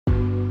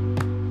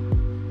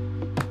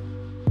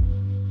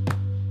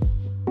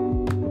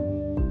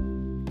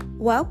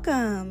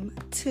Welcome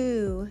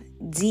to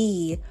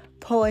D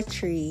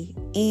Poetry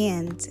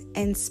and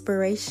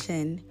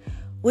Inspiration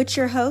with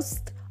your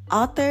host,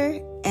 author,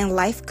 and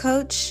life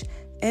coach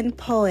and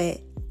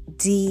poet,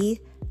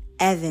 D.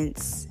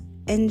 Evans.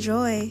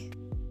 Enjoy.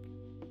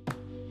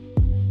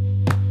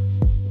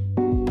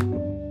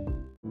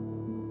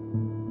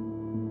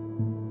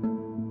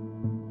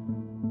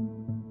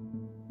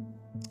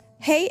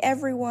 Hey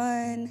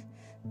everyone.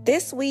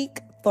 This week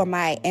for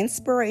my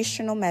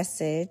inspirational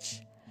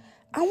message,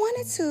 I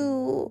wanted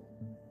to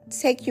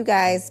take you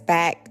guys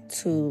back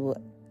to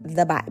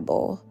the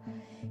Bible.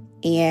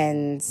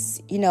 And,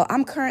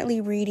 I'm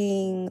currently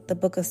reading the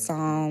book of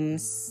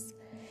Psalms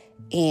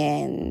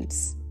and,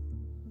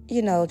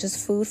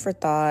 just food for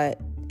thought.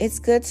 It's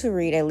good to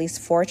read at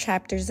least 4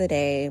 chapters a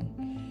day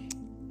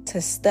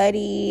to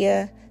study,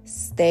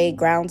 stay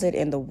grounded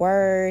in the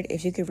word.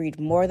 If you could read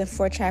more than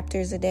 4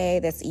 chapters a day,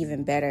 that's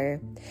even better.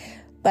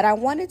 But I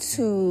wanted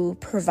to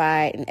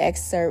provide an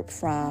excerpt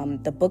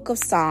from the book of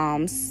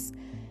Psalms,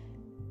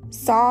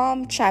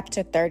 Psalm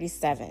chapter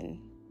 37.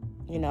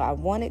 I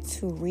wanted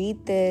to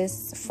read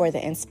this for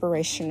the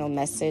inspirational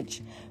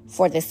message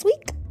for this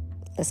week.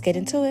 Let's get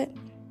into it.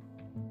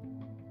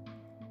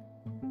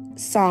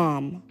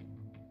 Psalm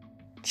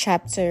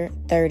chapter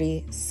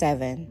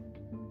 37.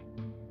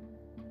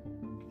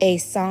 A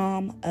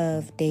Psalm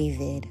of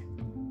David.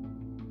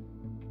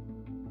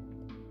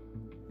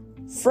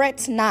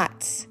 Fret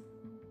not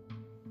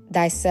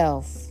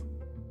thyself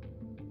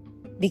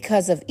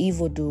because of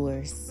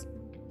evildoers,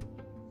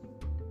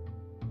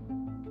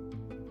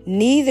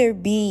 neither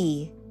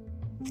be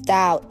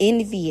thou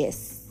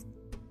envious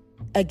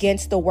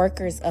against the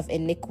workers of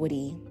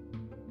iniquity,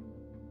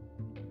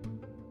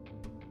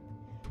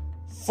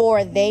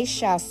 for they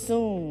shall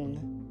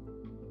soon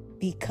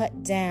be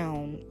cut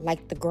down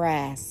like the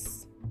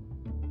grass,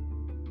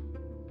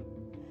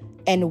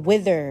 and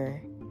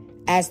wither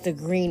as the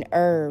green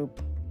herb.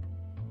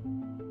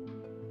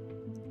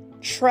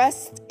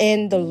 Trust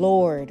in the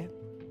Lord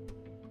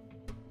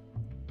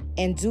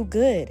and do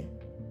good.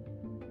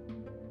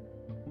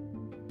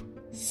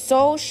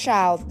 So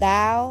shalt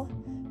thou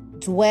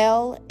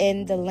dwell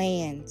in the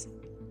land,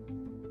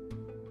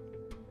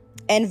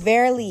 and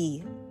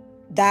verily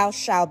thou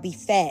shalt be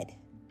fed.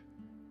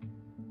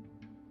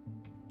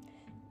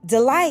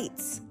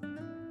 Delight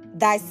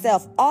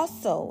thyself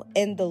also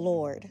in the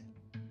Lord,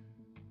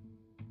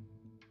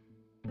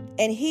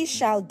 and he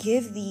shall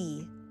give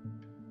thee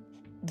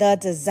the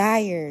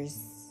desires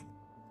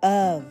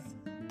of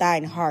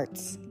thine heart.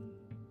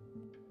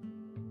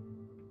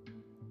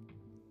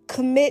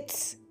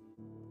 Commit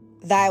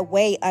thy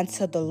way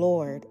unto the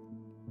Lord.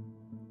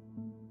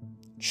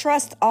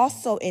 Trust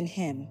also in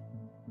him,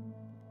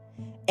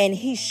 and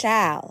he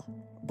shall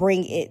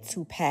bring it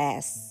to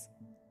pass.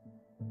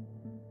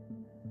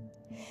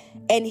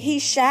 And he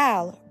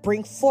shall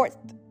bring forth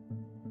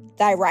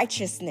thy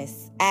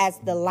righteousness as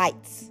the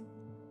light,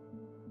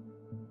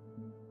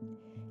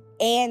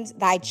 and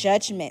thy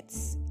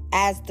judgments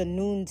as the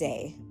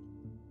noonday.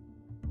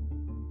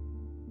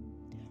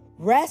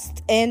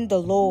 Rest in the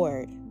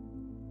Lord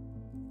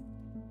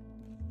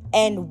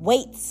and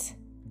wait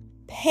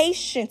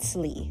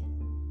patiently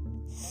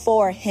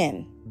for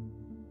him.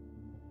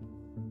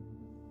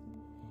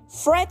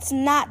 Fret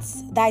not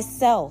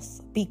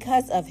thyself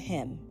because of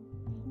him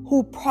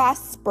who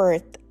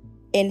prospereth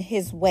in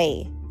his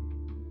way,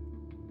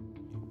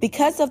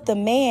 because of the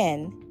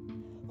man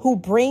who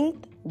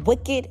bringeth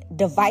wicked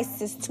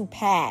devices to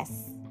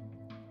pass.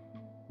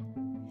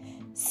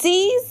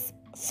 Cease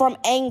from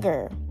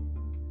anger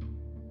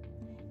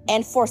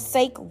and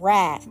forsake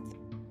wrath.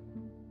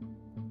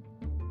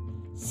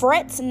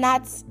 Fret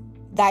not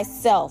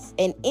thyself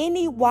in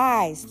any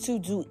wise to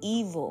do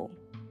evil,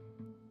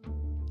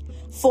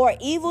 for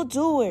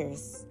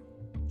evildoers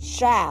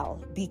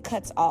shall be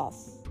cut off.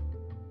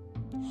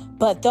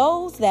 But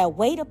those that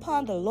wait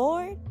upon the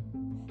Lord,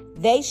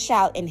 they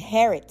shall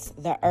inherit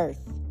the earth.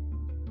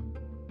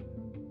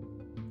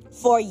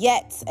 For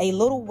yet a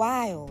little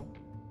while,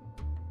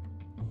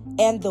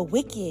 and the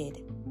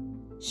wicked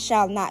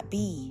shall not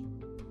be.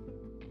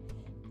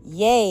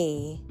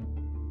 Yea,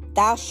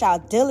 thou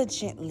shalt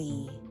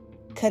diligently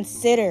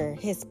consider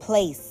his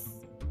place,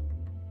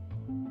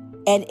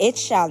 and it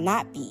shall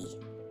not be.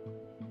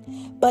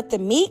 But the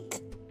meek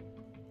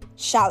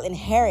shall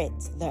inherit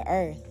the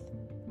earth,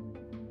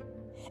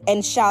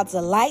 and shall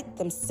delight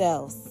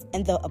themselves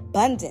in the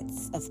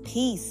abundance of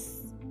peace.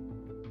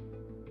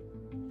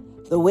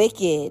 The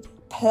wicked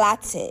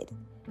plotted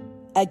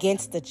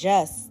against the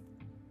just,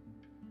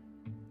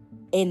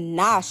 and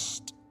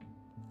gnashed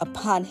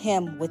upon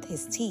him with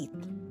his teeth.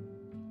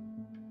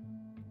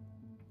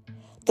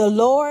 The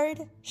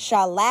Lord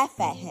shall laugh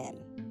at him,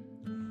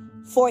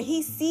 for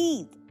he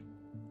seeth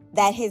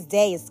that his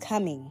day is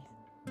coming.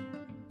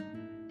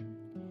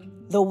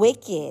 The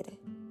wicked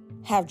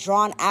have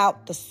drawn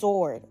out the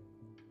sword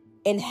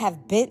and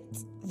have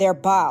bent their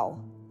bow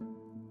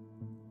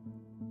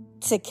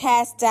to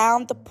cast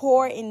down the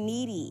poor and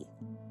needy,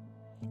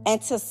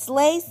 and to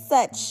slay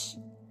such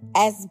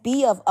as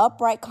be of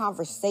upright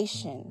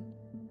conversation.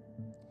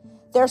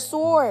 Their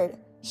sword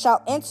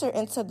shall enter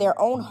into their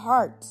own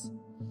hearts,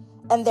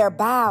 and their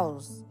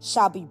bows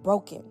shall be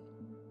broken.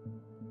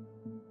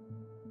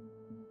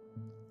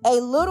 A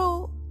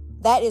little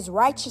that is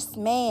righteous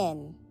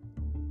man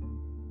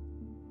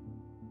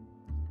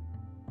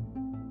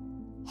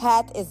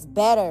hath is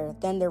better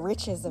than the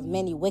riches of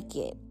many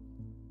wicked.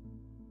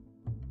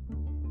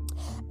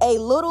 A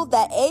little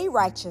that a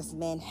righteous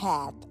man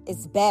hath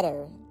is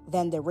better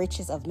than the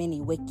riches of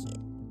many wicked.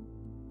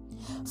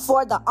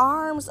 For the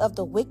arms of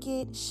the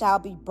wicked shall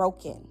be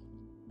broken,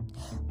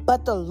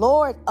 but the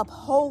Lord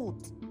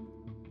upholds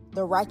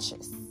the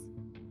righteous.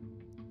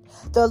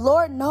 The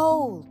Lord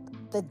knows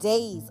the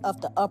days of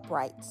the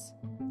upright,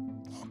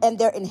 and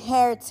their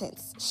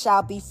inheritance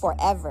shall be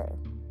forever.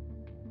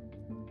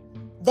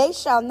 They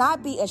shall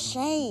not be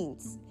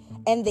ashamed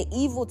in the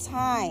evil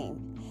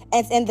time,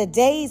 and in the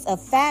days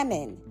of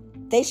famine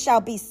they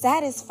shall be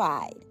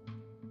satisfied.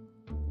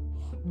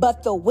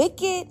 But the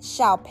wicked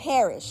shall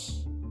perish,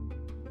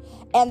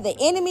 and the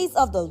enemies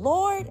of the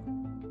Lord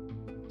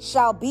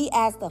shall be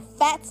as the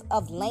fat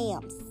of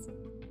lambs.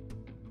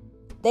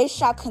 They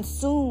shall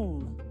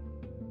consume,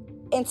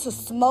 into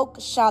smoke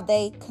shall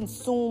they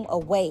consume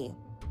away.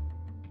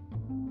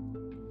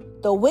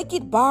 The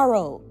wicked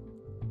borrowed,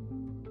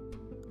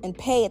 and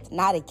payeth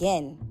not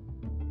again,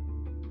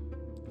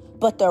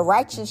 but the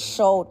righteous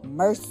showed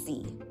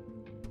mercy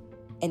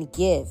and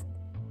give.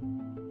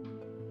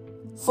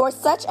 For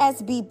such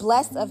as be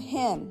blessed of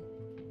him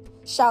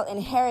shall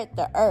inherit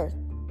the earth,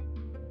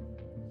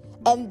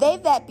 and they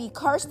that be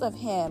cursed of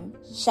him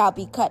shall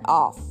be cut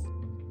off.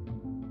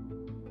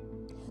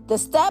 The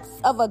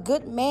steps of a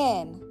good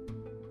man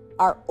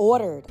are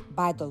ordered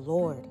by the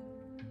Lord,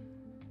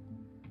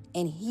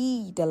 and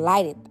he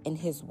delighteth in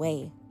his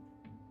way.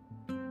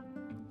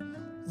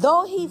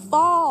 Though he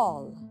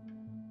fall,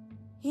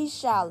 he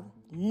shall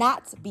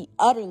not be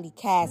utterly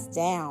cast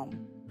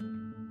down.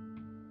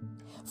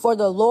 For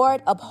the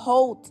Lord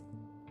uphold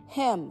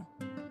him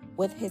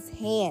with his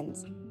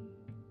hands.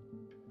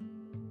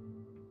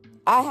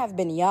 I have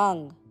been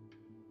young,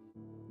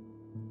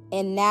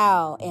 and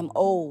now am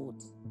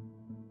old.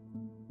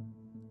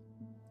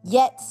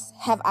 Yet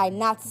have I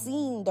not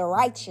seen the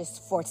righteous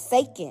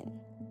forsaken,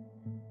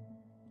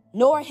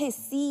 nor his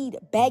seed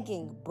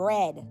begging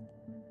bread.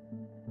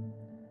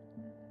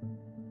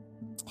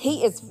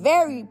 He is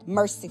very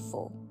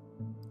merciful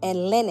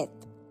and lendeth,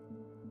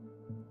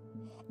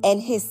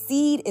 and his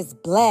seed is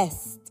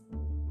blessed.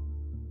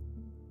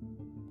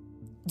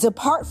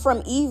 Depart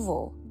from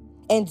evil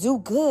and do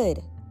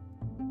good,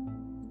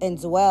 and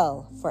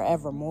dwell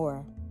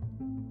forevermore.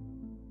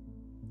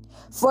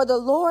 For the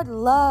Lord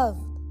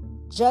loved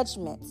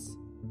judgments,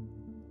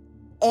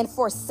 and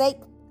forsake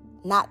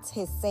not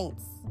his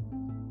saints.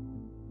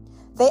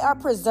 They are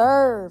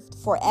preserved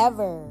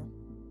forever,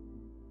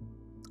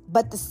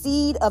 but the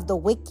seed of the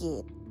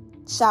wicked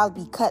shall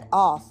be cut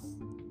off.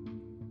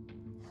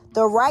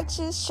 The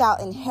righteous shall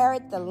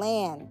inherit the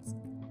land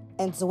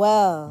and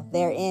dwell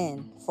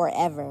therein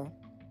forever.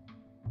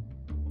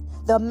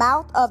 The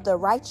mouth of the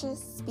righteous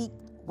speak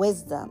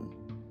wisdom,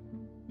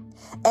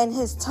 and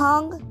his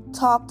tongue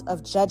talked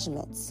of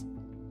judgments.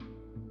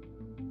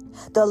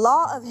 The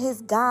law of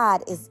his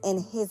God is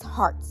in his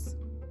heart.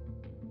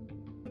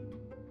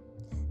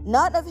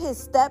 None of his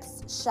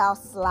steps shall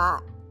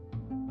slide.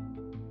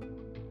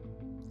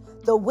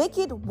 The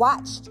wicked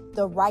watched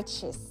the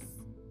righteous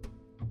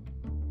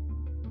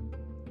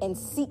and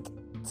seek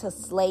to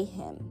slay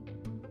him.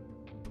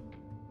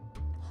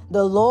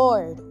 The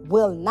Lord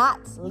will not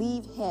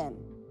leave him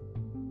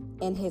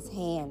in his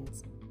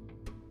hands,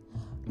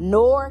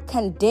 nor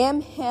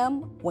condemn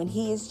him when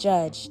he is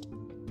judged.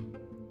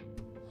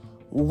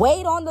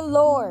 Wait on the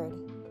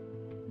Lord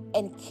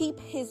and keep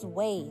his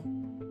way,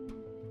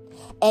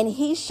 and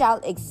he shall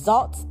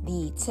exalt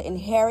thee to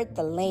inherit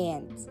the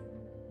land.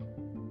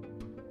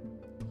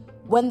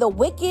 When the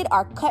wicked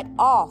are cut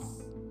off,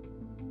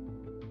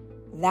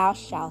 thou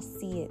shalt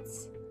see it.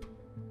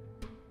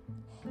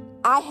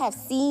 I have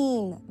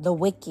seen the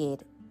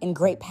wicked in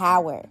great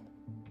power,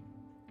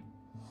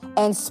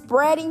 and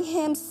spreading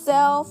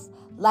himself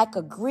like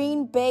a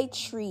green bay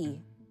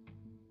tree.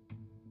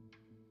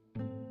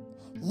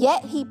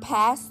 Yet he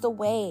passed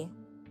away,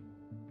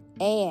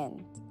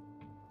 and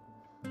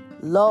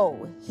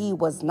lo, he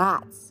was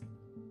not.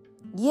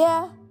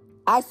 Yea,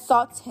 I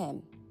sought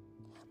him,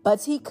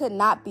 but he could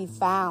not be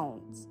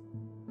found.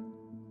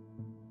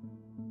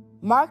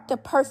 Mark the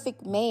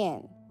perfect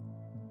man,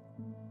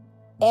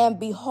 and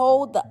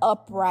behold the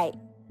upright.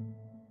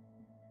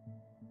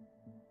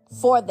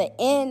 For the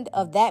end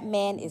of that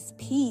man is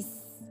peace,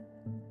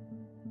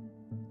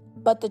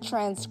 but the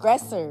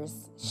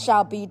transgressors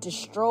shall be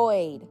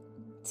destroyed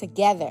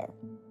together.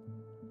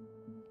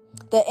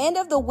 The end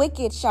of the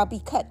wicked shall be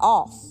cut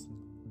off,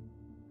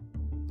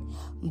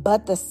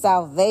 but the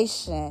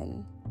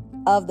salvation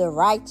of the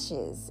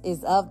righteous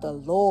is of the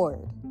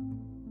Lord.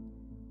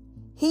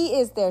 He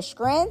is their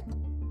strength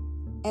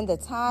in the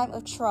time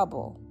of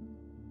trouble,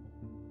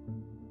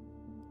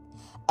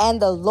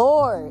 and the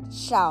Lord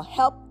shall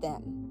help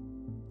them.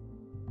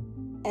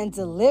 and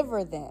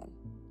deliver them.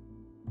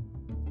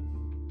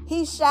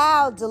 He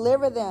shall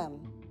deliver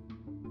them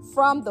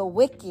from the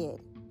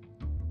wicked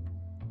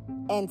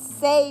and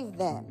save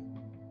them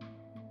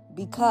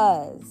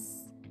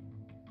because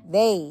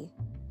they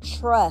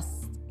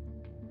trust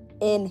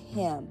in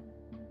him.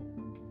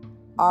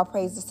 All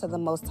praises to the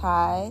Most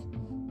High.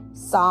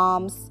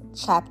 Psalms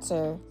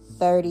chapter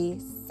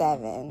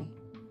 37.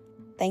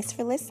 Thanks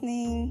for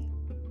listening.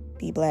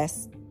 Be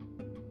blessed.